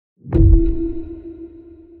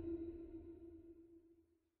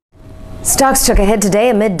Stocks took a hit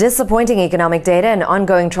today amid disappointing economic data and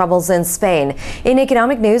ongoing troubles in Spain. In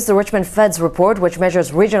economic news, the Richmond Fed's report, which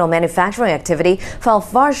measures regional manufacturing activity, fell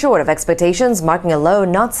far short of expectations, marking a low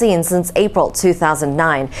not seen since April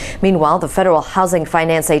 2009. Meanwhile, the Federal Housing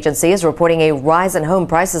Finance Agency is reporting a rise in home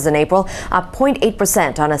prices in April, up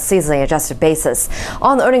 0.8% on a seasonally adjusted basis.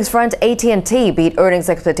 On the earnings front, AT&T beat earnings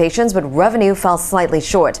expectations, but revenue fell slightly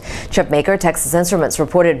short. Chipmaker Texas Instruments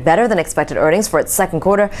reported better than expected earnings for its second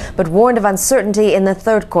quarter, but warned of uncertainty in the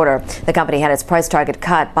third quarter. The company had its price target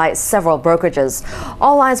cut by several brokerages.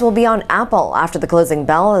 All eyes will be on Apple after the closing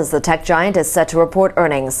bell, as the tech giant is set to report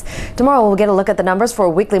earnings. Tomorrow we'll get a look at the numbers for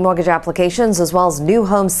weekly mortgage applications, as well as new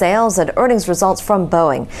home sales and earnings results from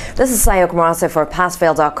Boeing. This is Sayoko Morase for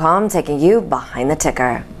PassFail.com, taking you behind the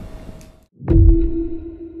ticker.